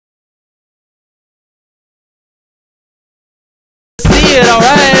it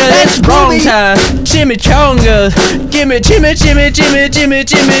alright. That's It's wrong movie. time. Chimichanga. Chimichong. Chimichanga.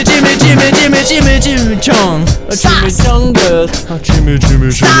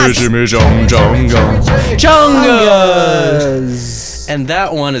 Chonga. And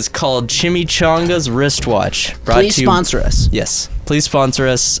that one is called Chimichanga's Wristwatch. Please sponsor us. Yes, please sponsor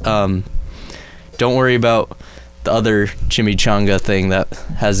us. Don't worry about the other chimichanga thing that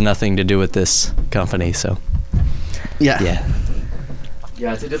has nothing to do with this company. So Yeah.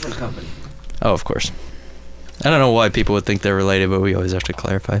 Yeah, it's a different company. Oh, of course. I don't know why people would think they're related, but we always have to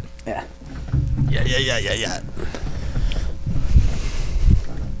clarify. Yeah. Yeah.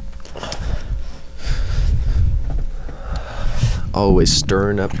 Always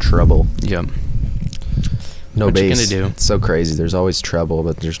stirring up trouble. Yeah. No What you bass. gonna do? It's so crazy. There's always trouble,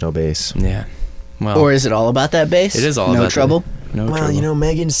 but there's no bass. Yeah. Well, Or is it all about that bass? it is all no about trouble. No well, trouble. you know,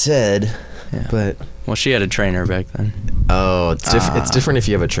 Megan said, Yeah. but Well, she had a trainer back then. oh, it's different if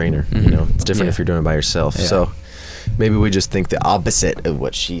you have a trainer. You Mhm. know, it's different Yeah. if you're doing it by yourself. Yeah. So maybe we just think the opposite of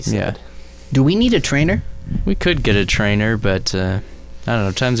what she said. Yeah. Do we need a trainer? We could get a trainer, but I don't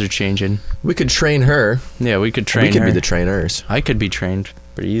know. Times are changing. We could train her. Yeah, we could train we could her. be the trainers. I could be trained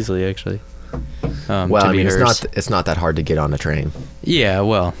pretty easily, actually. Well, to I be mean, hers. it's not that hard to get on a train. Yeah,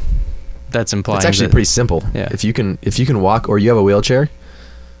 well, that's implying. It's actually that- pretty simple. Yeah. If you can walk, or you have a wheelchair,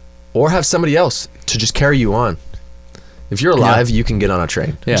 or have somebody else to just carry you on. If you're alive, you can get on a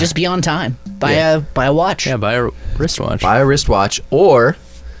train. Yeah. Just be on time. Buy Yeah. a watch. Yeah, buy a wristwatch. Buy a wristwatch, or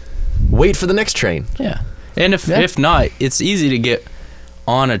wait for the next train. Yeah. And if not, it's easy to get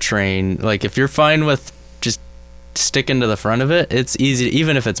on a train. Like if you're fine with just sticking to the front of it, it's easy.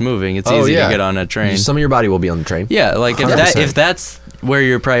 Even if it's moving, it's easy to get on a train. Some of your body will be on the train. Yeah, like 100%. if that's where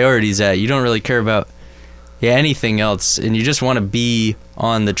your priority's at, you don't really care about anything else, and you just want to be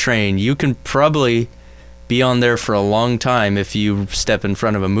on the train. You can probably be on there for a long time if you step in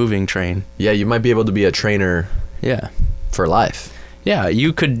front of a moving train. Yeah, you might be able to be a trainer Yeah. for life. Yeah,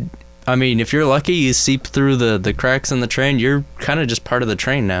 you could. I mean, if you're lucky, you seep through the cracks in the train. You're kind of just part of the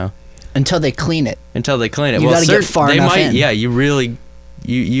train now Until they clean it. until they clean it. You gotta get far they enough might, in. Yeah, you really,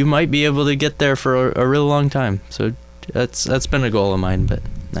 you might be able to get there for a real long time. So that's been a goal of mine. But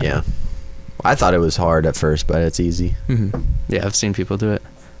no. Yeah. I thought it was hard at first, but it's easy. Yeah, I've seen people do it.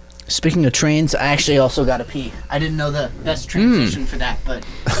 Speaking of trains, I actually also got to pee. I didn't know the best transition for that, but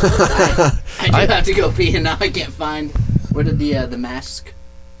I do have to go pee, and now I can't find where did the mask.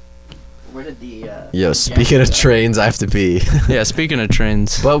 Where did the Yo, speaking of trains, I have to pee. Yeah, speaking of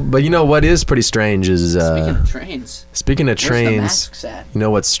trains. But you know what is pretty strange is speaking of trains, speaking of where's the trains, masks at? you know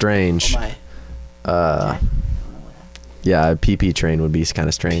what's Oh strange? my! Yeah, a PP train would be kind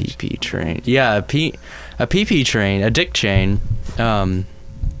of strange. PP train. Yeah, a PP train, a dick chain.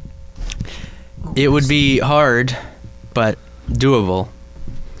 It would be hard, but doable,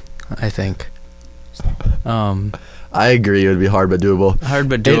 I think. I agree, it would be hard but doable. Hard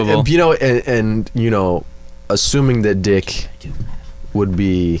but And, doable. you know, and you know, assuming that Dick would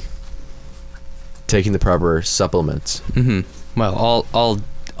be taking the proper supplements. Well,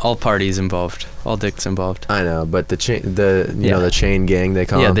 all parties involved, all dicks involved. I know, but the chain, the you Yeah. know, the chain gang they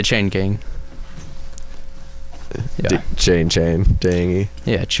call Yeah, them. the chain gang. Yeah, Dick, chain, dangy.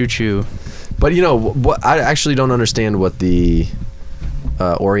 yeah, choo choo. But you know, what I actually don't understand what the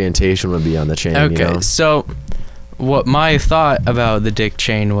orientation would be on the chain. Okay, You know? so what my thought about the dick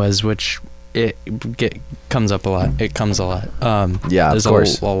chain was, which comes up a lot. It comes a lot. Yeah, of there's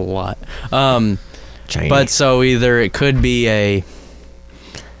course. a lot. Chain. But so either it could be a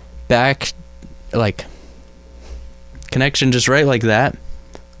back, like, connection just right like that,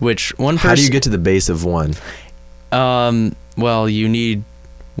 which one person. How do you get to the base of one? Well, you need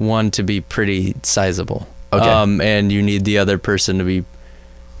one to be pretty sizable. Okay. And you need the other person to be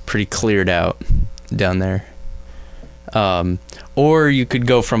pretty cleared out down there. Or you could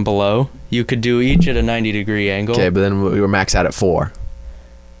go from below. You could do each at a 90-degree angle. Okay, but then we were maxed out at 4.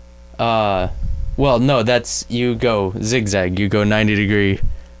 Well, no, that's, you go zigzag. You go 90-degree,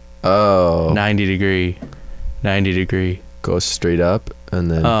 Oh. 90-degree, 90-degree. Go straight up and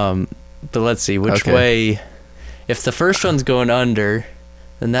then. But let's see, which Okay. way... If the first one's going under,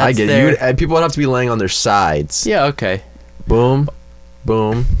 then that's I get there. it. And people would have to be laying on their sides. Yeah, okay. Boom,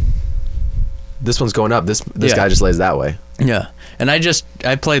 boom. This one's going up. This Yeah. guy just lays that way. Yeah, and I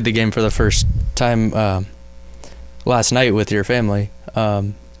played the game for the first time last night with your family.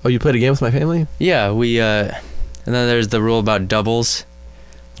 Oh, you played a game with my family? Yeah, we and then there's the rule about doubles,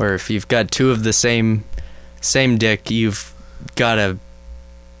 where if you've got two of the same dick, you've got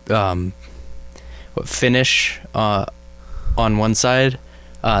to finish on one side,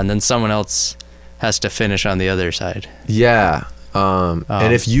 and then someone else has to finish on the other side. Yeah.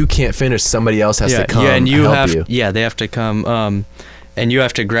 And if you can't finish, somebody else has to come and you help have you. yeah, they have to come and you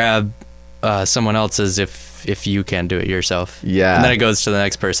have to grab someone else's if you can't do it yourself. Yeah. And then it goes to the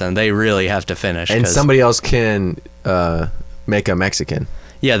next person. They really have to finish. And 'cause- somebody else can make a Mexican.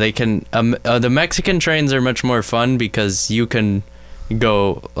 Yeah, they can. The Mexican trains are much more fun because you can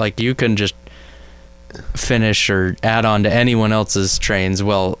go, like, you can just finish or add on to anyone else's trains.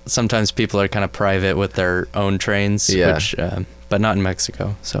 Well, sometimes people are kind of private with their own trains, Yeah. which, but not in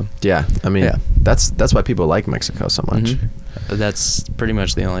Mexico. So Yeah, I mean, Yeah. that's why people like Mexico so much. Mhm. That's pretty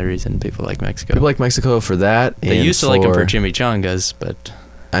much the only reason people like Mexico. People like Mexico for that. They and used to like them for chimichangas, but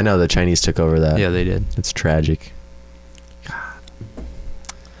I know the Chinese took over that. yeah, they did. It's tragic.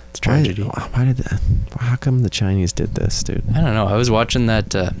 It's tragedy. Why did that? How come the Chinese did this, dude? I don't know. I was watching that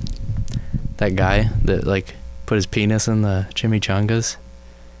that guy that like put his penis in the chimichangas.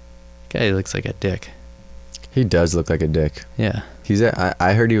 Guy looks like a dick. He does look like a dick. Yeah.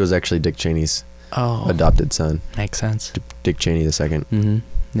 I heard he was actually Dick Cheney's Oh. adopted son. Makes sense. Dick Cheney the second.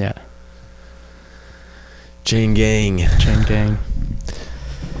 Mm-hmm. Yeah. Chain gang. Chain gang.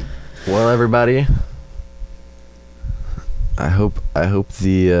 Well, everybody, I hope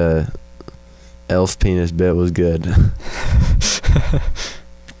the elf penis bit was good.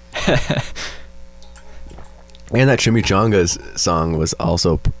 And that Chimichangas song was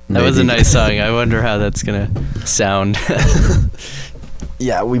also That was a maybe- nice song. I wonder how that's gonna sound.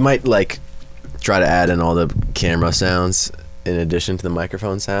 Yeah, we might like try to add in all the camera sounds in addition to the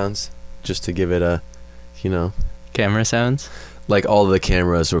microphone sounds, just to give it a, Camera sounds. like all the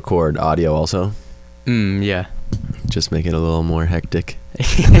cameras record audio also. Yeah. Just make it a little more hectic.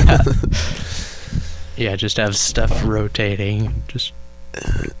 Yeah. Yeah. Just have stuff rotating. Just.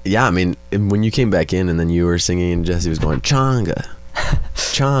 Yeah, I mean, when you came back in and then you were singing and Jesse was going changa,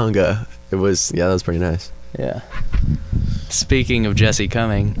 changa, that was pretty nice. Yeah. Speaking of Jesse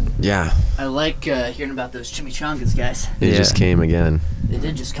coming. Yeah, I like hearing about those chimichangas, guys. it Yeah. just came again. They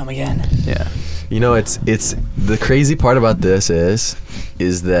did just come again. Yeah. It's the crazy part about this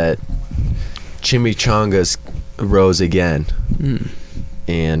is that chimichangas rose again,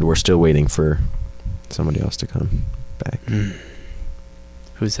 and we're still waiting for somebody else to come back.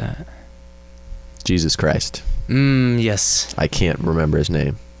 Who's that? Jesus Christ. Yes. I can't remember his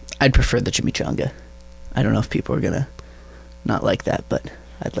name. I'd prefer the chimichanga. I don't know if people are gonna not like that, but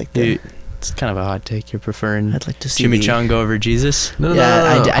I'd like to. It's kind of a hot take. You're preferring I'd like to see chimichanga over Jesus? No, Yeah,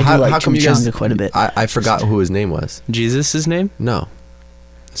 I do How like come you guys- chimichanga quite a bit. I forgot who his name was. Jesus' name? No.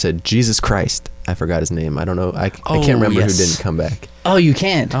 I said Jesus Christ. I forgot his name. I don't know. I Oh, can't remember yes. who didn't come back. Oh, you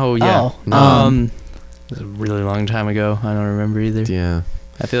can't. Oh, yeah. Oh, It was a really long time ago. I don't remember either. Yeah.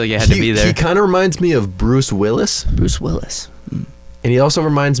 I feel like it had to be there. He kind of reminds me of Bruce Willis. Bruce Willis. And he also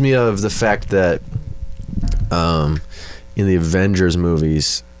reminds me of the fact that in the Avengers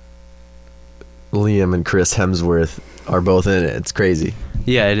movies, Liam and Chris Hemsworth are both in it. It's crazy.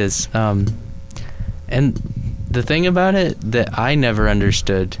 Yeah, it is. And the thing about it that I never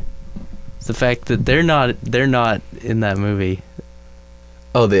understood is the fact that they're not in that movie.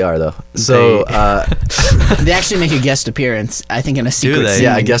 Oh, they are though. So They actually make a guest appearance, I think, in a secret they? scene.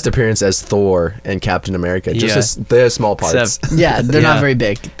 yeah, a guest appearance as Thor and Captain America. They're small parts. Except- Yeah, they're Yeah. not very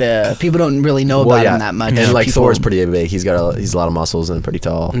big. The people don't really know about him that much. And like People- Thor's pretty big. He's a lot of muscles and pretty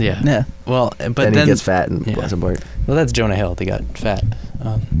tall. Yeah. Yeah. Well, but and then he gets fat and yeah. bless him apart. Well, that's Jonah Hill. They got fat.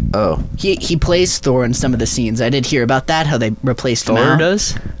 Oh, He plays Thor in some of the scenes. I did hear about that. How they replaced him Thor out.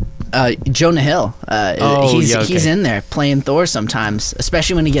 does. Jonah Hill. Oh, he's yeah, okay. he's in there playing Thor sometimes,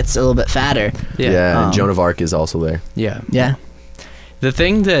 especially when he gets a little bit fatter. yeah. And Joan Um, of Arc is also there. Yeah. Yeah. The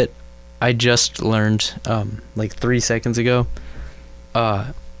thing that I just learned, like 3 seconds ago,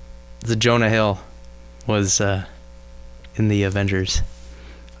 the Jonah Hill was in the Avengers.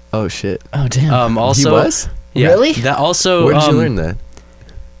 Oh shit. Oh damn. Also, he was? yeah, Really? That also. Where did you learn that?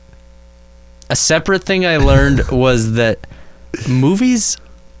 A separate thing I learned was that movies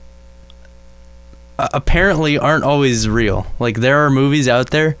apparently aren't always real. Like there are movies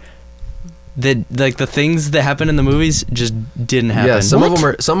out there that like the things that happen in the movies just didn't happen. Yeah, some What?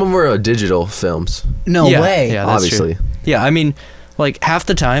 of them are digital films. no yeah, way. Yeah, that's obviously. true. Yeah, I mean, like half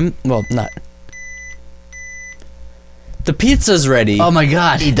the time. Well, not. The pizza's ready. Oh my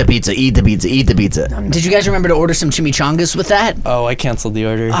god. Eat the pizza, eat the pizza, eat the pizza. Did you guys remember to order some chimichangas with that? Oh, I canceled the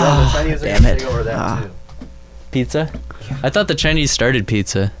order. Damn it. Ah. Pizza? I thought the Chinese started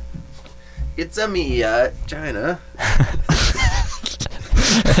pizza. It's a me, China.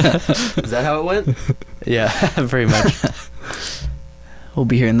 Is that how it went? Yeah, pretty much. We'll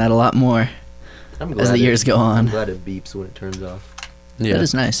be hearing that a lot more as the years go on. glad it beeps when it turns off. Yeah. That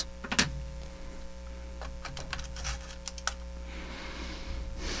is nice.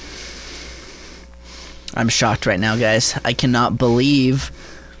 I'm shocked right now, guys. I cannot believe.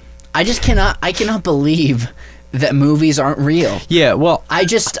 I cannot believe that movies aren't real. Yeah, well, I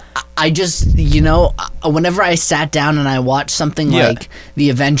just, whenever I sat down and I watched something Yeah. like The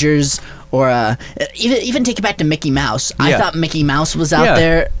Avengers or even take it back to Mickey Mouse, I Yeah. thought Mickey Mouse was out Yeah.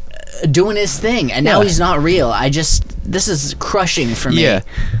 there doing his thing, and now Yeah. he's not real. This is crushing for me.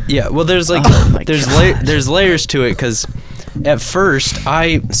 yeah. Well, there's like Oh my there's layers to it because at first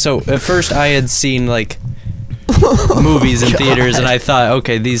I had seen like movies in theaters, and I thought,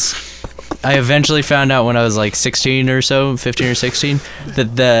 okay, these. I eventually found out when I was like 16 or so, 15 or 16,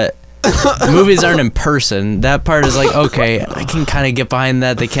 that the movies aren't in person. That part is like, okay, I can kind of get behind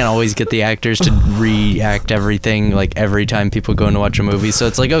that. They can't always get the actors to react everything like every time people go in to watch a movie. So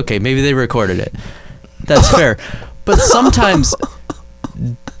it's like, okay, maybe they recorded it. That's fair. But sometimes,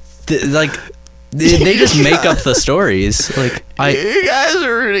 they just make up the stories. Like You guys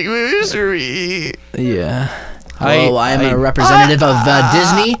are reading movies for me. yeah. Hello, I am a representative of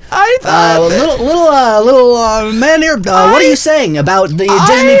Disney. I thought Little man here. What are you saying about the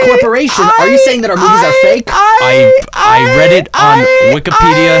Disney Corporation? Are you saying that our movies are fake? I read it on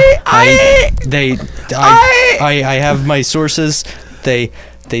Wikipedia. I have my sources. They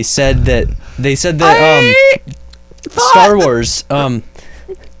said that Star Wars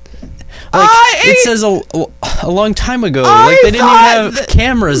it says a long time ago. Like they didn't even have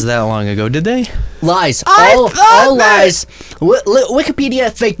cameras that long ago, did they? Lies. All lies.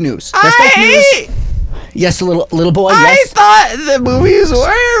 Wikipedia fake news. They're fake news. Yes, little boy. Yes. thought the movies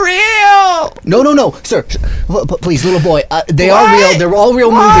were real. No, sir. Please, little boy. They are real. They're all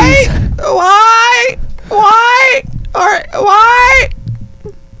real movies. Why? Why?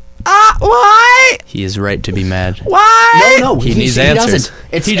 He is right to be mad. Why? No, He needs he answers. doesn't.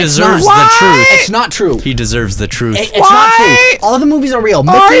 He It's deserves not. the truth. It's not true. He deserves the truth. It's not true. All the movies are real.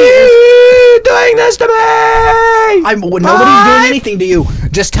 Are you doing this to me? Nobody's doing anything to you.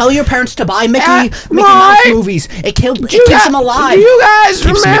 Just tell your parents to buy Mickey Mouse movies. It keeps them alive. Do you guys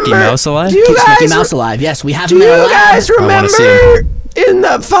Keeps remember? Mickey Mouse alive? Do you Keeps guys Mickey Mouse alive. Yes, we have Do him in our you lab. guys wanna remember see him. in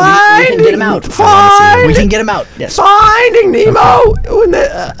the We can get him out. We can get him out. Yes. Finding Nemo when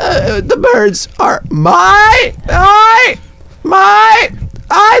the birds are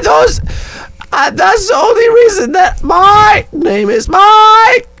that's the only reason that my name is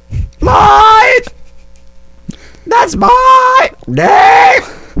Mike. That's my name.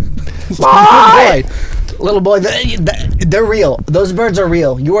 Mike. Little boy, they're real. Those birds are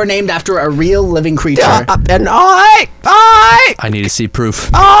real. You are named after a real living creature. And I I need to see proof.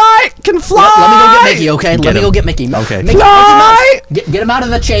 can fly. Let me go get Mickey, okay? Let me him. go get Mickey. Okay. Mickey Fly. Mouse, get him out of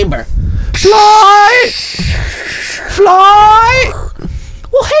the chamber. Fly.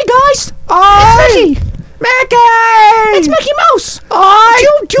 Well, hey guys, Mickey. it's Mickey Mouse.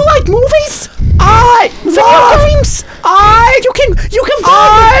 Do you like movies? Video games? You can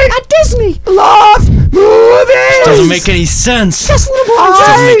buy them at Disney. Love movies. Doesn't make any sense. Yes, little boy.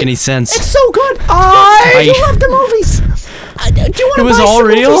 Doesn't yes. make any sense. It's so good. I- You love the movies. Do you want to It was buy all some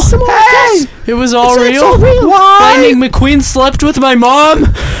real? movies some more? Yes. It was all It's real. all real. Lightning McQueen slept with my mom.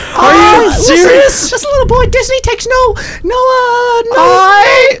 Are you Listen, serious? Listen, little boy, Disney takes no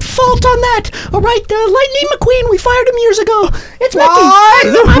fault on that. All right, Lightning McQueen, we fired him years ago. It's Mickey.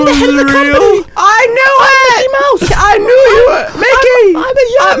 I'm the head of the company. I knew it. Mickey Mouse. I knew you were Mickey. I'm a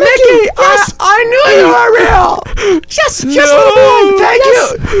young Mickey. Yes. I knew you were real. Yes, little boy.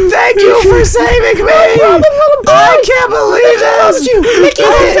 Thank you for saving me. I can't believe this. Mickey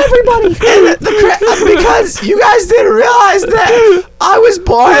loves everybody. Because you guys didn't realize that I was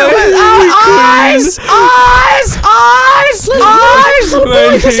born without eyes.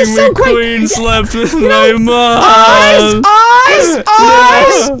 Lightning this is so great. McQueen slept with my mom. Eyes.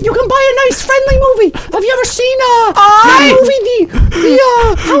 You can buy a nice friendly movie. Have you ever seen that movie?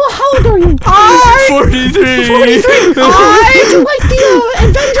 How old are you? 43. 43. Do you like the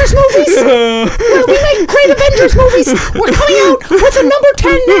Avengers movies? Well, we make great Avengers movies. We're coming out with a number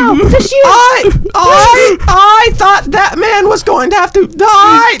 10 now this year. I thought that man was going to have to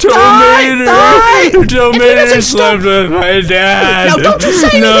die. Terminator slept with my dad. Now, don't you say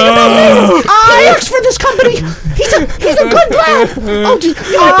anything about me. He works for this company. He's a good lad. Oh, you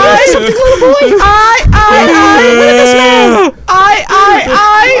want to say something, little boy? Look at this man.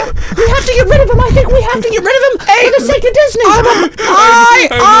 We have to get rid of him. I think we have to get rid of him for the sake of Disney.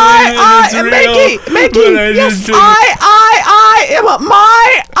 Mickey, yes, I am a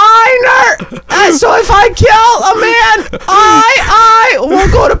minor. So if I kill a man, I will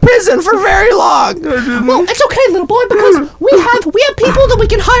go to prison for very long. Well, it's okay, little boy, because we have people that we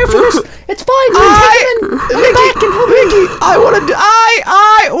can hire for this. It's fine. We can take him in the back and help him. Mickey, I want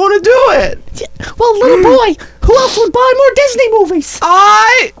to do it. Well, little boy, who else would buy more Disney movies?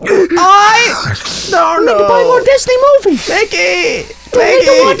 I We need to buy more Disney movies. Mickey. We need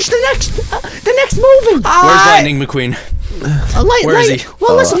to watch the next movie. Where's Lightning McQueen? Where is he?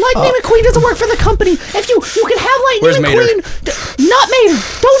 Well, listen, Lightning McQueen doesn't work for the company. If you can have Lightning Where's Mater? McQueen, not Mater.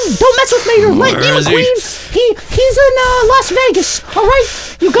 Don't mess with Mater. Lightning is he? McQueen. He's in Las Vegas. All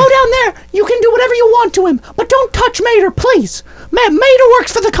right, you go down there. You can do whatever you want to him, but don't touch Mater, please. Mater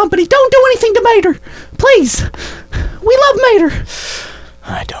works for the company. Don't do anything to Mater, please. We love Mater.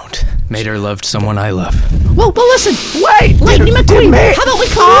 I don't. Mater loved someone I love. Well, listen. Wait, Lightning McQueen. How about we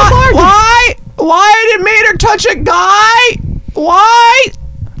come to a bargain? Why did Mater touch a guy? Why?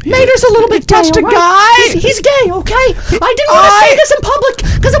 Mater's a little bit gay, touched a all right? guy? He's gay, okay? I didn't want to say this in public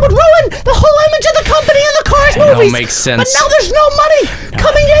because it would ruin the whole image of the company and the Cars That don't movies. make sense. But now there's no money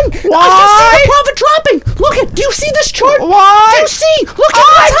coming in. I can see the profit dropping. Look at. Do you see this chart? Why? Do you see? Look at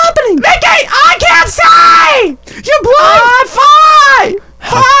what's happening. Mickey, I can't see. You're blind. Fine.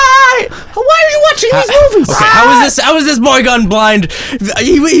 Fine. Why are you watching these movies? Okay, how is this boy gone blind?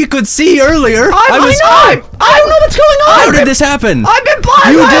 He could see earlier. I know. I don't know what's going on. How did this happen? I've been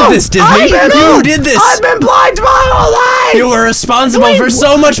blind. You did this, Disney. You did this. I've been blind my whole life. You were responsible for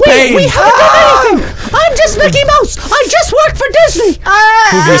so much pain. We haven't done anything. I'm just Mickey Mouse. I just work for Disney.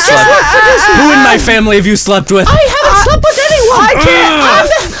 Who have you slept? work for Disney. Who in my family have you slept with? I haven't slept with anyone. I can't.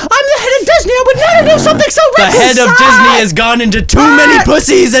 I'm the head of Disney. I would never do something so The reckless. head of Disney has gone into too many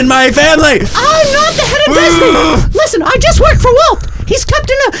pussies in my family. I'm not the head of Disney. Listen, I just work for Walt. He's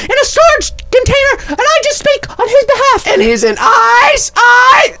kept in a storage container, and I just speak on his behalf. And he's in eyes.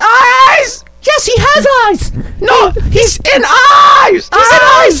 Yes, he has eyes. No, he's in eyes. He's in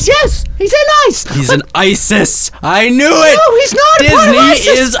eyes. Yes, he's in eyes. He's an ISIS. I knew it. No, he's not a part of Disney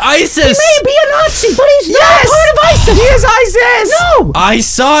ISIS. is ISIS. He may be a Nazi, but he's not a part of ISIS. He is ISIS. No. I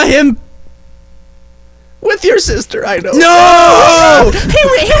saw him. With your sister, I know. No. He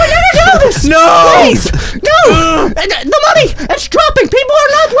would never do this. No. Please. No. The money, it's dropping. People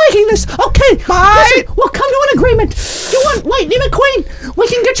are not liking this. Okay. Listen, we'll come to an agreement. You want Lightning McQueen? We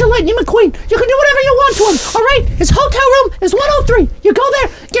can get you Lightning McQueen. You can do whatever you want to him. All right? His hotel room is 103. You go there,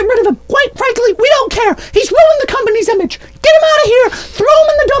 get rid of him. Quite frankly, we don't care. He's ruined the company's image. Get him out of here. Throw him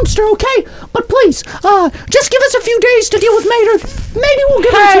in the dumpster, okay? But please, just give us a few days to deal with Mater. Maybe we'll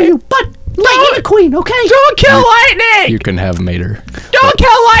give him to you. But Lightning McQueen, okay? Don't kill Lightning. You can have Mater. Don't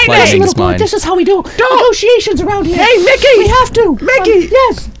kill Lightning. Lightning. Little boy, mine. this is how we do negotiations around here. Hey, Mickey. We have to. Mickey.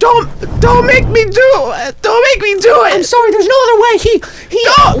 Yes. Don't make me do it. Don't make me do I'm it. sorry, there's no other way.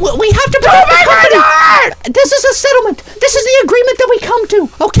 We have to protect the company. This is a settlement. This is the agreement that we come to,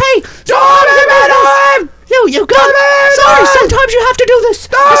 okay? Don't make me do it. You got it. Sorry, sometimes you have to do this.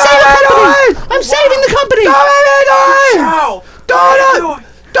 To save the company. I'm saving the company. Don't make me do it.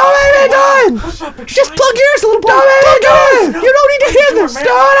 Don't make me do it. Just plug your ears, little boy. Don't make me do it. You don't need to hear this.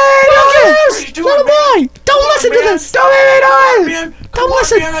 Don't make me Plug do your it. ears, little boy. Don't listen to this. Don't make me do it. Man, Don't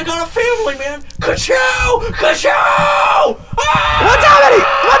listen. Man, I got a family, man. Ka-chow! Ka-chow! What's happening?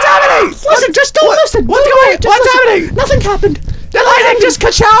 What's happening? Listen, just don't listen. What's Little going? boy, just What's listen. happening? Nothing happened. The lightning just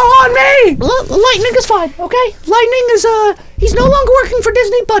ka-chow on me. Lightning is fine, okay? Lightning is, he's no longer working for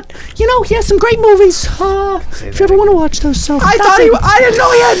Disney, but, you know, he has some great movies, if you ever want to watch those, so. I didn't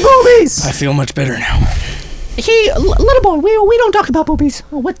know he had movies. I feel much better now. Little boy, we don't talk about movies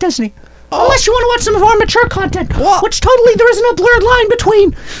with Disney. Unless you want to watch some of our mature content, which totally there isn't a blurred line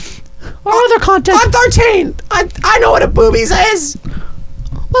between our other content. I'm 13. I know what a boobies is.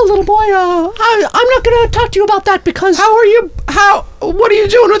 Well, little boy, I'm not gonna talk to you about that because. What are you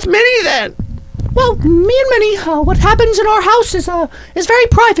doing with Minnie then? Well, me and Minnie, what happens in our house is very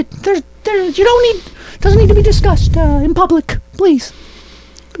private. Doesn't need to be discussed in public, please.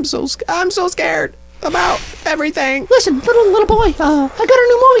 I'm so scared about everything. Listen, little boy, I got a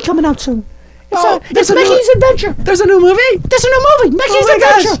new movie coming out soon. It's there's a Mickey's Adventure. There's a new movie. There's a new movie, Mickey's my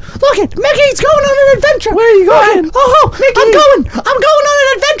Adventure. Look it, Mickey's going on an adventure. Where are you going? Mickey. I'm going on an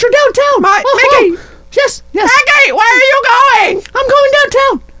adventure downtown. Mickey. Yes. Mickey, where are you going? I'm going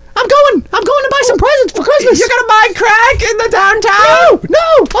downtown. I'm going to buy some presents for Christmas. You're gonna buy crack in the downtown? No.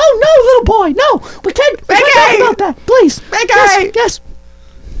 Oh no, little boy. No, we can't talk about that. Please. Mickey. Yes.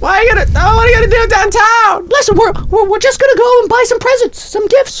 What are you gonna do downtown? Listen, we're just gonna go and buy some presents, some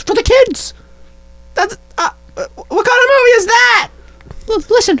gifts for the kids. That's what kind of movie is that?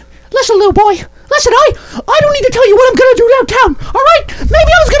 Listen, little boy. Listen, I don't need to tell you what I'm gonna do downtown. All right?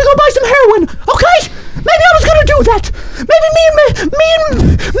 Maybe I was gonna go buy some heroin. Okay? Maybe I was gonna do that. Maybe me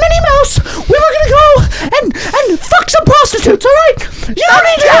and Minnie Mouse, we were gonna go and fuck some prostitutes. All right? You don't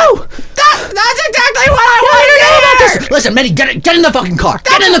need to know. That's exactly what I You want don't to need to know about this. hear. Listen, Minnie, get in the fucking car.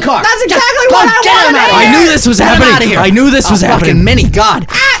 Get in the car. That's Get- exactly go, what I get him wanted. out of I here. knew this was Get him happening. out of here. I knew this was happening. Fucking Minnie, God.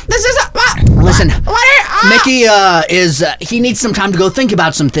 This is Listen, what Mickey he needs some time to go think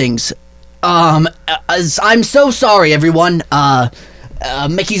about some things. I'm so sorry, everyone.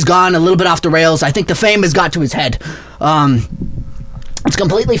 Mickey's gone a little bit off the rails. I think the fame has got to his head. It's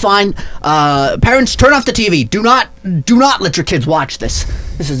completely fine. Parents, turn off the TV. Do not let your kids watch this.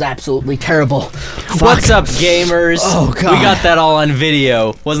 This is absolutely terrible. What's up, gamers? Oh, God. We got that all on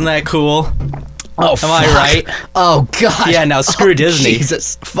video. Wasn't that cool? Oh, Am I right? Oh, God. Yeah, now screw Oh, Disney.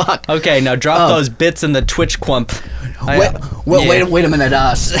 Jesus, fuck. Okay, now drop Oh. those bits in the Twitch clump. Wait a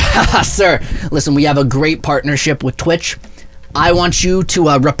minute, sir. Listen, we have a great partnership with Twitch. I want you to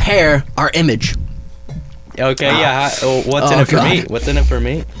repair our image. Okay, yeah. What's in Oh, it for God. me? What's in it for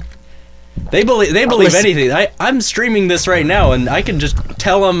me? They believe listen. anything. I'm streaming this right now, and I can just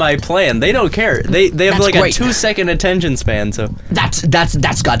tell them my plan. They don't care. They have That's like great. a 2-second attention span. So, That's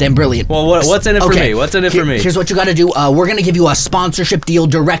goddamn brilliant. well, what's in it for me? What's in it for me? Here's what you got to do. We're gonna give you a sponsorship deal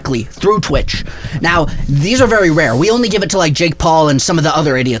directly through Twitch. Now, these are very rare. We only give it to like Jake Paul and some of the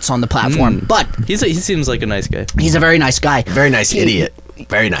other idiots on the platform. But He seems like a nice guy. he's a very nice guy. Very nice idiot.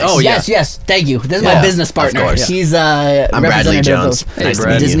 Very nice. Oh, yeah. Yes. Thank you. This is my Yeah, business of partner. course. He's I'm Bradley representative Jones. of Nice to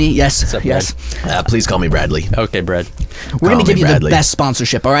meet you. Disney. Yes. What's up, Yes. Please call me Bradley. Okay, Brad. We're gonna Call give me you Bradley. the best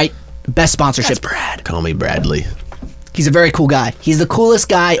sponsorship. All right. Best sponsorship. Call me Bradley. He's a very cool guy. He's the coolest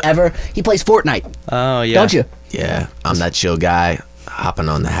guy ever. He plays Fortnite. Oh yeah. Don't you? Yeah, I'm that chill guy hopping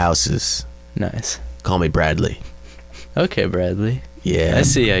on the houses. Nice. Call me Bradley. Okay, Bradley. Yeah. I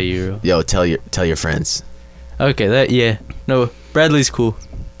see how you roll. Yo, tell your friends. Okay, no, Bradley's cool.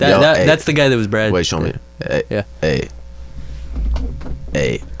 Yo, hey. That's the guy that was Brad. Wait, show me. Hey, Yeah.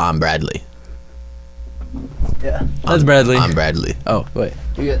 Hey, I'm Bradley. Yeah. That's Bradley. I'm Bradley. Oh wait.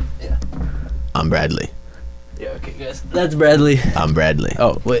 Yeah. I'm Bradley. Yeah. Okay, guys. That's Bradley. I'm Bradley.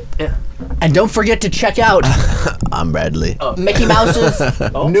 Oh wait. Yeah. And don't forget to check out I'm Bradley. Mickey Mouse's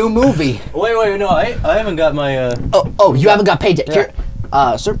new movie. Wait. No, I haven't got my. Oh, you haven't got paid yet. Yeah.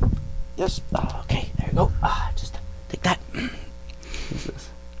 Here, sir. Yes. Okay, there you go. Just take that. What's this?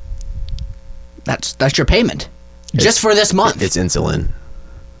 That's your payment, just for this month. It's insulin.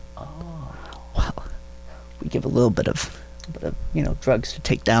 We give a little bit of drugs to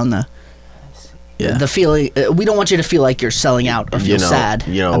take down the Yeah. the feeling. We don't want you to feel like you're selling out or feel sad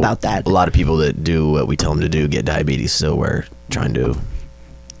about that. A lot of people that do what we tell them to do get diabetes, so we're trying to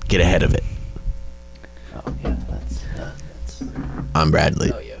get ahead of it. Oh yeah, that's. I'm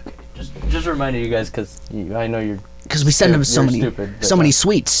Bradley. Oh yeah. Okay. Just reminding you guys because I know you're. Because we send them You're stupid, but so many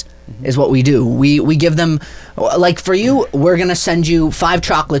sweets is what we do. We give them, like for you, we're gonna send you 5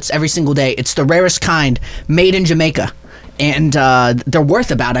 chocolates every single day. It's the rarest kind, made in Jamaica, and they're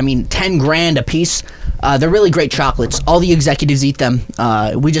worth about 10 grand a piece. They're really great chocolates. All the executives eat them.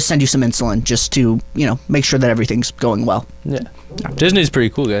 We just send you some insulin just to make sure that everything's going well. Yeah. Disney's a pretty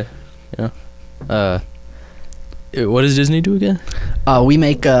cool guy. What does Disney do again? We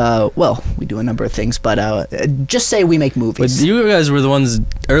make we do a number of things, but just say we make But movies. you guys were the ones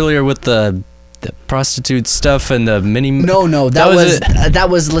earlier with the prostitute stuff and the mini. No, that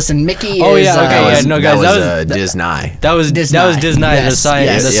was it. listen, Mickey. Oh, is, yeah, okay, no, guys, that was Disney. That was Disney. Disney, Yes, the science,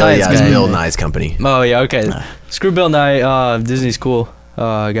 yes. the Yeah, science yeah, it's guy. Bill Nye's company. Oh yeah, okay. Screw Bill Nye. Disney's cool,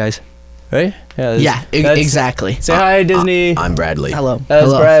 guys. Right? Yeah. That's- exactly. Say hi, Disney. I'm Bradley. Hello. That's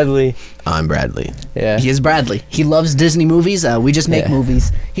Hello. Bradley. I'm Bradley. Yeah. He is Bradley. He loves Disney movies. We just make Yeah.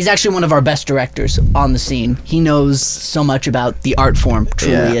 movies. He's actually one of our best directors on the scene. He knows so much about the art form.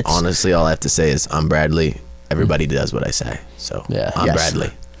 Truly, Yeah, it's honestly, all I have to say is I'm Bradley. Everybody does what I say. So Yeah. I'm Yes.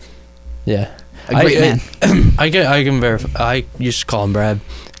 Bradley. Yeah. a great man. I can verify. I used to call him Brad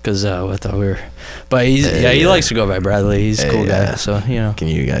because I thought we were. But he Yeah. likes to go by . He's a cool guy. Yeah. So Can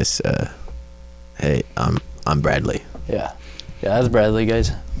you guys? Hey, I'm Bradley. Yeah. Yeah, that's Bradley,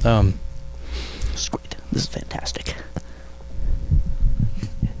 guys. Sweet. This is fantastic.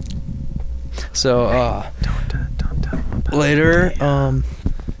 So later,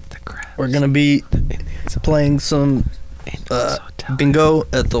 we're gonna be playing some bingo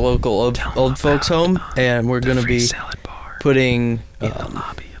at the local old folks home, and we're gonna be putting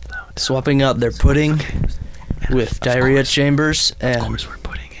swapping out their pudding with diarrhea chambers, and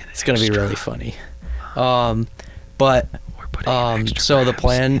it's gonna be really funny. So the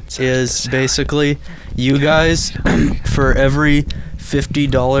plan is basically you guys for every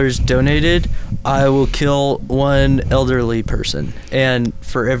 $50 donated, I will kill one elderly person, and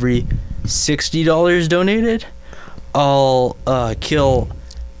for every $60 donated, I'll kill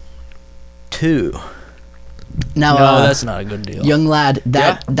 2. Now, No, that's not a good deal. young lad,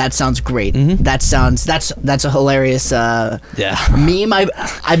 that sounds great. Mhm. That's a hilarious Yeah. meme.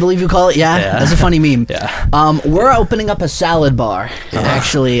 I believe you call it. Yeah, Yeah. that's a funny meme. Yeah. We're opening up a salad bar.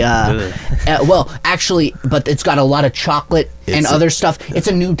 Actually, well, actually, but it's got a lot of chocolate and It's other stuff. It's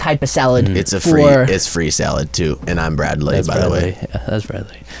a new type of salad. It's for, free salad too, and I'm Bradley, by the way. Yeah, that's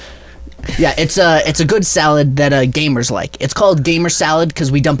Bradley. Yeah, it's a good salad that gamers like. It's called gamer salad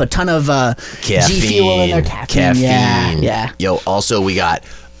because we dump a ton of G fuel in there. Caffeine. Yeah. Yo, also we got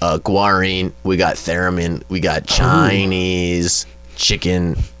guarine, we got theremin, we got Chinese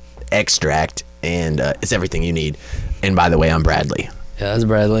chicken extract, and it's everything you need. And by the way, I'm Bradley. Yeah, that's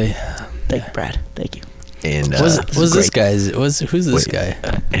Bradley. Thank you, Brad. Thank you. And Was this guy's? Who's this guy?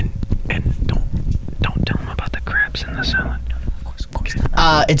 And don't tell him about the crabs in the salad.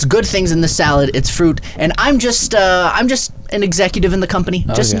 It's good things in the salad. It's fruit, and I'm just an executive in the company.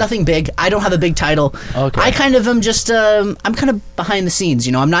 Just Okay. nothing big. I don't have a big title. Okay. I kind of am just I'm kind of behind the scenes.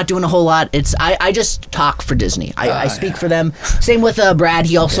 You know, I'm not doing a whole lot. I just talk for Disney. I speak for them. Same with Brad.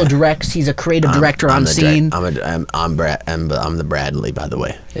 He also directs. He's a creative director on scene. I'm the Bradley, by the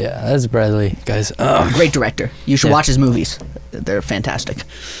way. Yeah, that's Bradley, guys. Great director. You should Yeah. watch his movies. They're fantastic.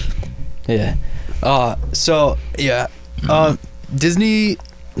 Yeah. So yeah. Disney.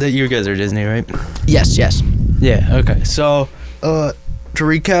 That you guys are Disney, right? Yes. Yes. Yeah. Okay. So, to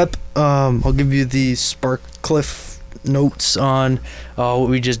recap, I'll give you the Sparkcliffe notes on what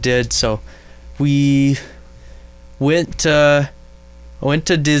we just did. So, we went to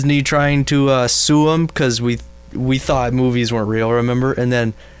Disney trying to sue them because we thought movies weren't real. Remember?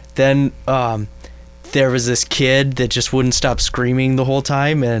 And then there was this kid that just wouldn't stop screaming the whole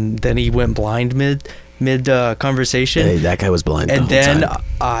time, and then he went blind mid conversation. Hey, that guy was blind. And the whole then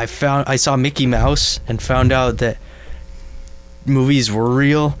time. I saw Mickey Mouse and found out that movies were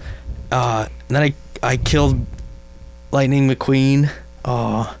real. And then I killed Lightning McQueen.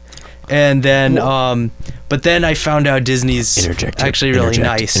 And then but then I found out Disney's actually really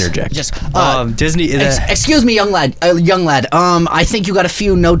nice. Just Disney. excuse me, young lad. I think you got a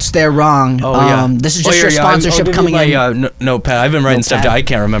few notes there wrong. Oh yeah. This is just your sponsorship I'll coming give you in. my notepad. I've been writing stuff Notepad. down. I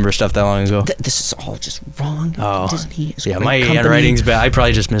can't remember stuff that long ago. This is all just wrong. Oh. Disney is a Yeah, great my company. handwriting's bad. I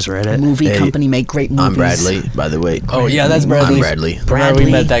probably just misread it. Movie Hey, company make great movies. I'm Bradley, by the way. Oh yeah, that's Bradley. I'm Bradley. Bradley.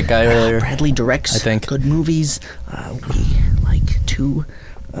 We met that guy earlier. Bradley directs I think. good movies. We like to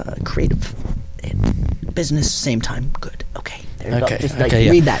creative and business same time. Good. Okay. There you Okay, go. Just like okay,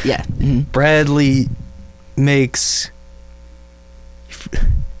 yeah. read that. Yeah. Mhm. Bradley makes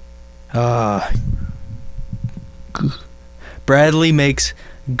Bradley makes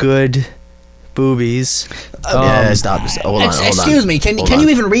good boobies. Yeah, stop. Hold on. Excuse me. Can you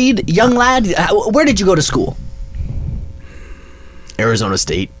even read, young lad? Where did you go to school? Arizona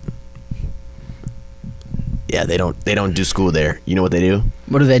State. Yeah, they don't do school there. You know what they do?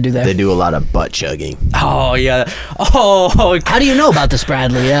 What do they do there? They do a lot of butt chugging. Oh yeah. Oh, How do you know about this,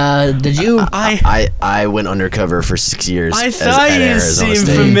 Bradley? Did you? I went undercover for 6 years. I thought at you Arizona seemed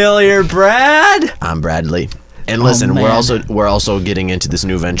State. familiar, Brad. I'm Bradley. And listen, man. we're also getting into this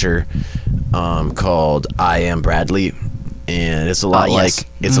new venture called I Am Bradley, and it's a lot yes. like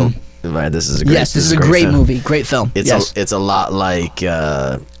it's a. This is a great. Yes, this is a great film. movie. Great film. It's yes. it's a lot like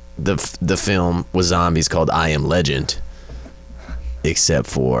the film with zombies called I Am Legend, except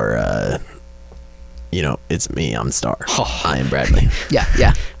for it's me. I'm the star. I am Bradley.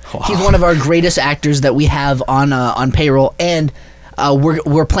 Yeah. He's one of our greatest actors that we have on payroll, and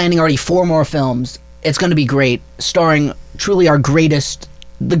we're planning already 4 more films. It's going to be great, starring truly the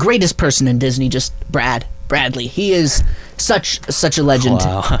greatest person in Disney, just Bradley. He is such a legend.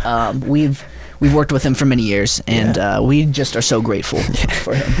 Wow. We've worked with him for many years, and we just are so grateful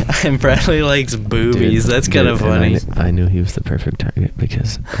for him. And Bradley likes boobies. That's kind of funny. I knew he was the perfect target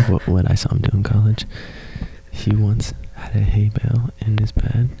because of what I saw him do in college. He once had a hay bale in his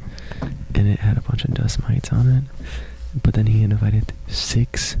bed, and it had a bunch of dust mites on it. But then he invited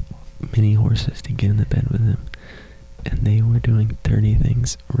 6 mini horses to get in the bed with him, and they were doing dirty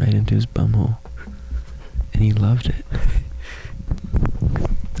things right into his bumhole, and he loved it.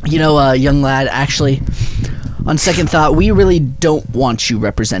 You know, young lad, actually, on second thought, we really don't want you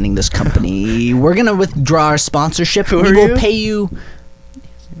representing this company. We're going to withdraw our sponsorship. Who we are will you? pay you.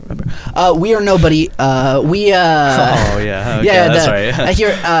 We are nobody. Oh yeah. Okay, yeah, that's right.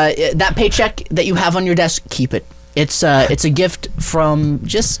 here, that paycheck that you have on your desk, keep it. It's a gift from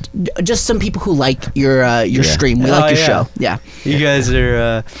just some people who like your stream. We like your show. Yeah. You guys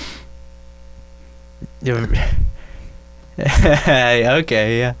are.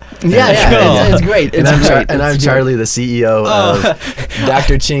 Okay, yeah. Yeah, Cool. it's great. And It's I'm, great. and I'm It's Charlie, the CEO of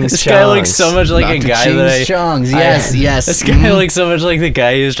Dr. Ching's This guy looks so much like a Dr. guy Ching's that I. Chongs. Yes, yes. This guy looks so much like the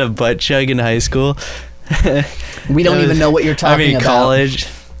guy who used to butt chug in high school. We don't even know what you're talking about. College.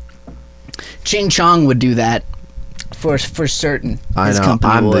 Ching Chong would do that for certain. I His know.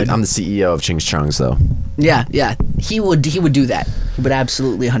 company would. I'm the CEO of Ching's Chong's, though. Yeah. He would do that. He would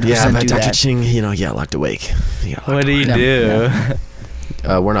absolutely 100% Yeah, but do Dr. that. Ching, he got locked awake. He got What locked do you No,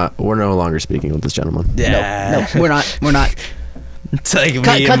 do? We're no longer speaking with this gentleman. Yeah. No, we're not. It's like me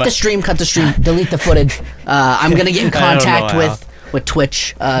Cut and my- the stream. Delete the footage. I'm gonna get in I don't know contact how. with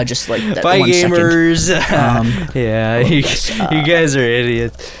Twitch. Just like that Bye, 1 second. gamers. Yeah, you uh, guys are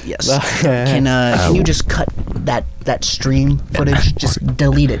idiots. Yes. Can you just cut that stream footage? Just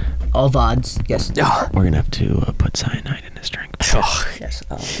delete it. All VODs. Yes. We're gonna have to put cyanide in his drink. Yes.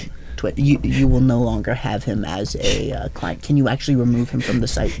 You will no longer have him as a client. Can you actually remove him from the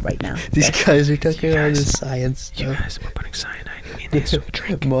site right now? These guys are talking about the science You stuff. guys, we're putting cyanide in his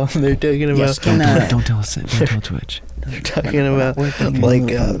drink. Mom, they're talking about. Yes. Don't tell us. Don't tell Twitch. They're talking about We're gonna like remove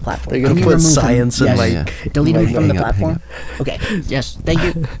him from the platform. they're Can gonna you put remove him? science in Yes. like. Delete him like, from the hang up, hang platform. Okay. Yes. Thank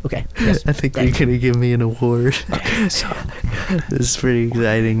you. Okay. Yes. I think Thank you're gonna give me an award. So This is pretty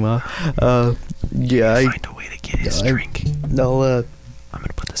exciting, Mom. Yeah, find a way to get his I- drink. I'll I'm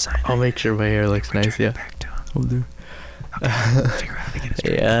gonna put the cyanide. I'll make sure my hair looks nice. Yeah. Back to him. I'll do. Figure out how to get his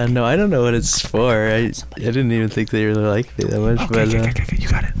drink. Yeah, no, I don't know what it's for. I didn't even think they really liked me that much, but Okay, you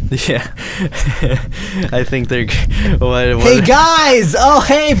got it. yeah, I think they're. What, Hey guys! Oh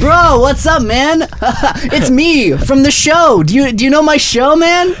hey bro, what's up, man? It's me from the show. Do you know my show,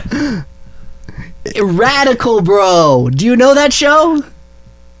 man? Radical Bro. Do you know that show?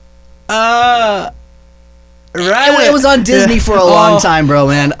 right. It was on Disney for a long Oh. time, bro,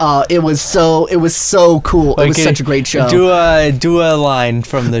 man. It was so cool. It was Okay, such a great show. Do a line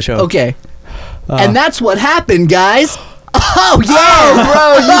from the show. Okay. And that's what happened, guys. Oh yeah,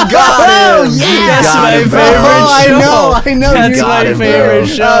 bro, you got Oh him. You yeah, got my him, bro. favorite I know. That's you my got it, bro. favorite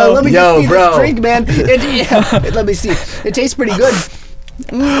show. Let me Yo, just see bro. this drink, man. Let me see. It tastes pretty good.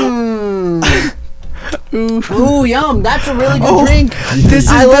 Ooh, yum. That's a really good drink.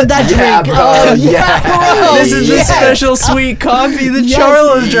 I love that drink. Yeah, bro. Oh, Yeah. bro. This is Yes. the special sweet coffee that Yes.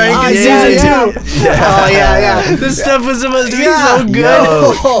 Charles drank in season yeah. 2. Oh yeah. This stuff was supposed to be Yeah. so good.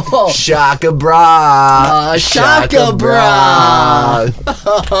 Yo, Oh, Shaka Bra. Shaka Bra.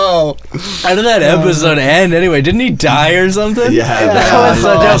 Oh. How did that episode end anyway? Didn't he die or something? Yeah, That was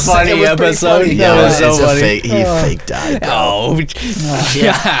such a It funny was pretty episode. funny. That Yo, was so it's a funny. fake. He fake died. Oh,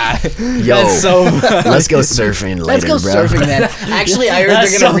 yeah. Yo, That's so. let's go surfing later, Let's go bro. surfing, man. Actually, I heard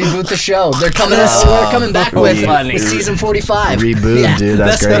That's they're gonna so- reboot the show. They're coming. They're coming back with funny. season 45. Reboot, Yeah. dude.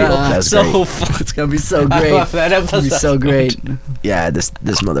 That's great. That's so great. fun. It's gonna be so I great. love that It's gonna be episode. so great. Yeah, this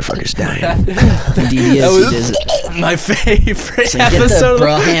motherfucker's dying. Indeed, he That is. was He is. my favorite So get the episode.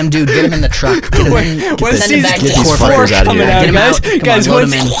 Braham dude. Get him in the truck. Get him in. When Send him back to Get these corporate. fuckers out of coming here. out, Get him guys. out. Come Guys, on, load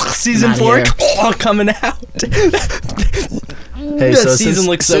when's him in. season Outta 4 here. coming out? Hey, That season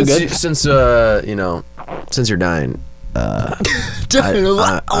looks so good. Since since you're dying, by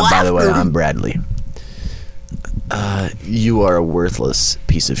the way, I'm Bradley. You are a worthless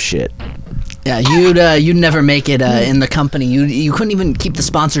piece of shit. Yeah, you'd never make it in the company. You couldn't even keep the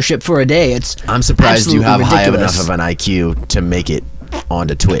sponsorship for a day. It's I'm surprised you absolutely have high ridiculous. enough of an IQ to make it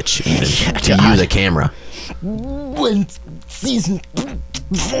onto Twitch, even, to God. use a camera. when season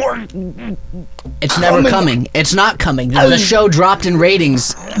 4. It's never coming. It's not coming. The show dropped in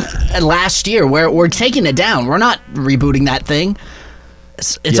ratings last year. We're taking it down. We're not rebooting that thing.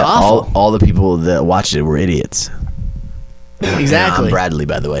 It's Yeah, awful. All the people that watched it were idiots. Exactly. I'm Bradley,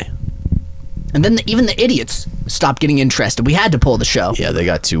 by the way. And then even the idiots stopped getting interested. We had to pull the show. Yeah, they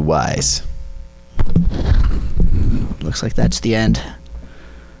got too wise. Looks like that's the end.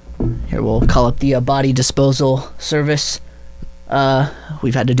 Here, we'll call up the body disposal service.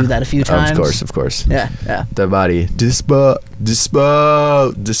 We've had to do that a few times. Of course. Yeah. The body disposal service.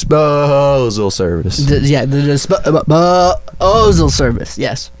 The disposal service.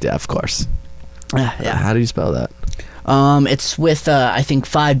 Yes. Yeah, of course. Yeah. How do you spell that? It's with I think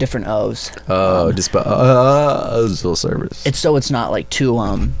 5 different O's. Oh, disposal service. It's so it's not like too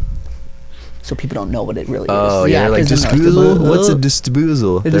so people don't know what it really is. Oh, yeah, like 'cause then disposal. What's a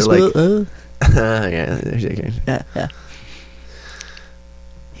disposal? They're like, yeah, okay. Yeah.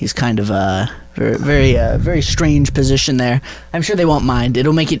 He's kind of very strange position there. I'm sure they won't mind.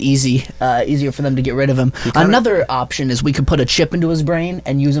 It'll make it easier for them to get rid of him. Another option is we could put a chip into his brain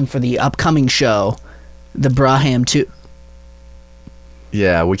and use him for the upcoming show, the Braham 2.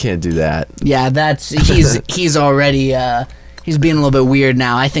 Yeah, we can't do that. Yeah, he's already he's being a little bit weird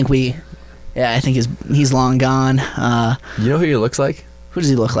now. I think he's long gone. You know who he looks like? Who does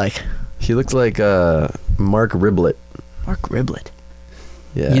he look like? He looks like Mark Riblet. Mark Riblet.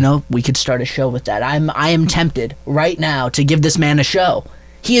 Yeah. You know, we could start a show with that. I am tempted right now to give this man a show.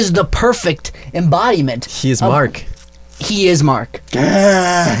 He is the perfect embodiment. He is Mark. He is Mark.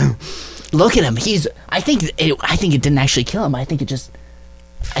 Look at him. I think it didn't actually kill him. I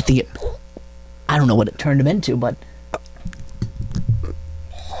don't know what it turned him into, but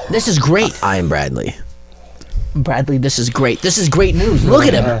this is great. I am Bradley. Bradley, this is great. This is great news. Look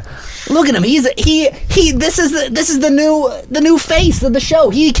at him. Look at him. This is the new face of the show.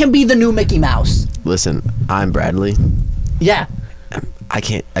 He can be the new Mickey Mouse. Listen, I'm Bradley. Yeah. I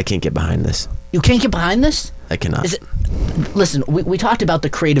can't get behind this. You can't get behind this? I cannot. Listen, we talked about the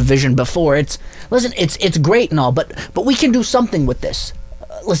creative vision before. It's great and all, but we can do something with this.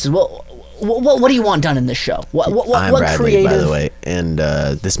 Listen, what do you want done in this show? I'm what Bradley, creative? by the way, and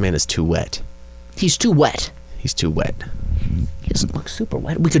this man is too wet. He's too wet. He's too wet. He doesn't look super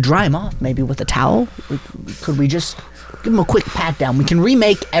wet. We could dry him off maybe with a towel. Could we just give him a quick pat down? We can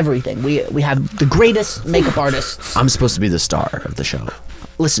remake everything. We have the greatest makeup artists. I'm supposed to be the star of the show.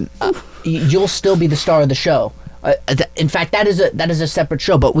 Listen, you'll still be the star of the show. In fact, that is a separate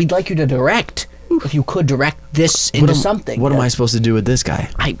show. But we'd like you to direct. If you could direct this into something. What am I supposed to do with this guy?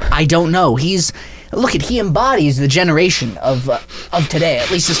 I don't know. He embodies the generation of today, at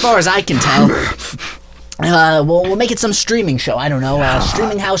least as far as I can tell. We'll make it some streaming show. I don't know, a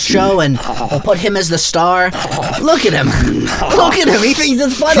streaming house show, and we'll put him as the star. Look at him. Look at him. He thinks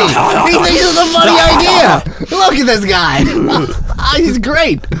it's funny. He thinks it's a funny idea. Look at this guy. He's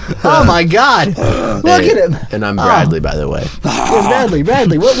great. Oh my God. Look at him. And I'm Bradley, by the way.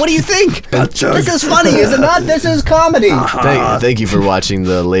 Bradley. What do you think? This is funny, is it not? This is comedy. Thank you for watching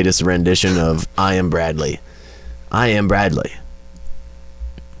the latest rendition of I Am Bradley. I am Bradley.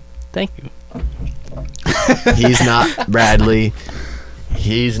 Thank you. He's not Bradley.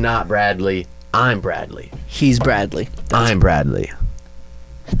 He's not Bradley. I'm Bradley. He's Bradley. I'm Bradley.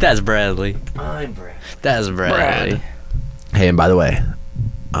 That's Bradley. I'm Bradley. That's Bradley. Hey, and by the way,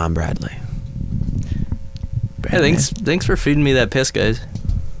 I'm Bradley. Brad, thanks for feeding me that piss, guys.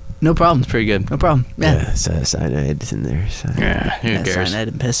 No problem. It's pretty good. No problem. Yeah. Cyanide in there. Yeah, who cares? Cyanide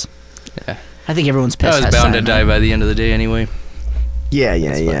and piss. Yeah. I think everyone's piss I was has bound to cyanide. die by the end of the day anyway.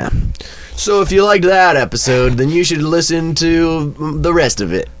 Yeah. So if you liked that episode, then you should listen to the rest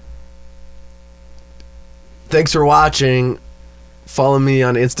of it. Thanks for watching. Follow me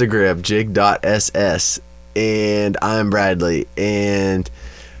on Instagram, jig.ss, and I'm Bradley. And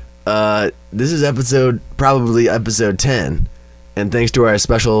this is probably episode 10. And thanks to our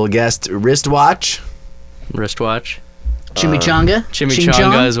special guest, Wristwatch. Wristwatch. Chimichanga.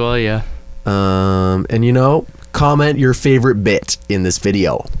 Chimichanga as well, yeah. And comment your favorite bit in this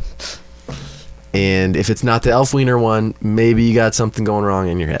video. And if it's not the Elf Wiener one, maybe you got something going wrong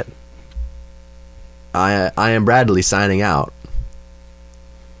in your head. I am Bradley signing out.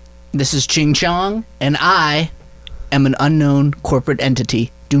 This is Ching Chong, and I am an unknown corporate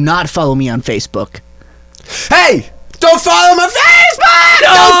entity. Do not follow me on Facebook. Hey! Don't follow my Facebook!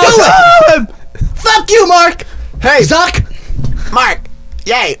 Don't do it! Fuck you, Mark! Hey! Zuck! Mark!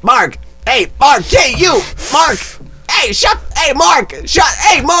 Yay! Mark! Hey! Mark! Hey! You! Mark! Hey! Shut! Hey! Mark! Shut!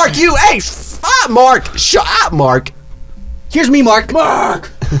 Hey! Mark! You! Hey! Mark! Shut up, Mark! Here's me, Mark.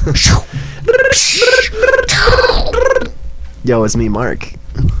 Mark! Yo, it's me, Mark.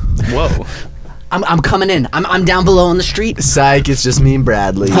 Whoa. I'm coming in. I'm down below on the street. Psych, it's just me and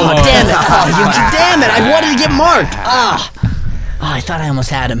Bradley. Oh, damn it. Damn it. I wanted to get Mark. I thought I almost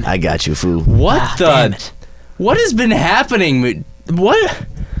had him. I got you, fool. What Damn the? it. What has been happening? What?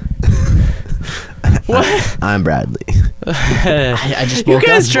 What? I'm Bradley. I just You woke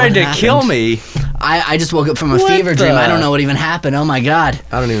guys up. tried What to kill happened? me. I just woke up from a What fever dream. the- I don't know what even happened. Oh my God.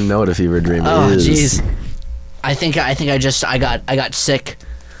 I don't even know what a fever dream Oh is. jeez. I think I got sick.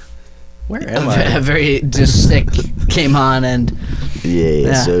 Where am A I? very just sick came on and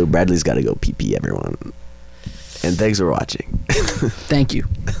Yeah, so Bradley's got to go pee-pee, everyone. And thanks for watching. thank you.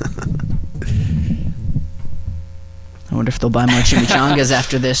 I wonder if they'll buy more chimichangas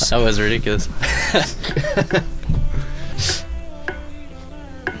after this. That was ridiculous.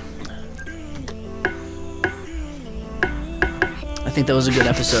 I think that was a good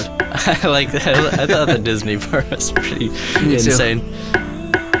episode. I like that. I thought the Disney part was pretty Me too. insane.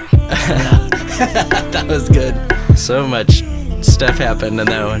 That was good. So much stuff happened in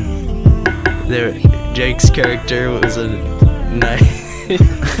that one. Jake's character was a nice.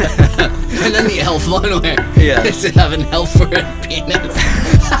 And then the elf one where Yeah. instead of an elf for a penis.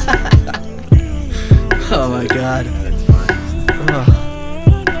 Oh my god.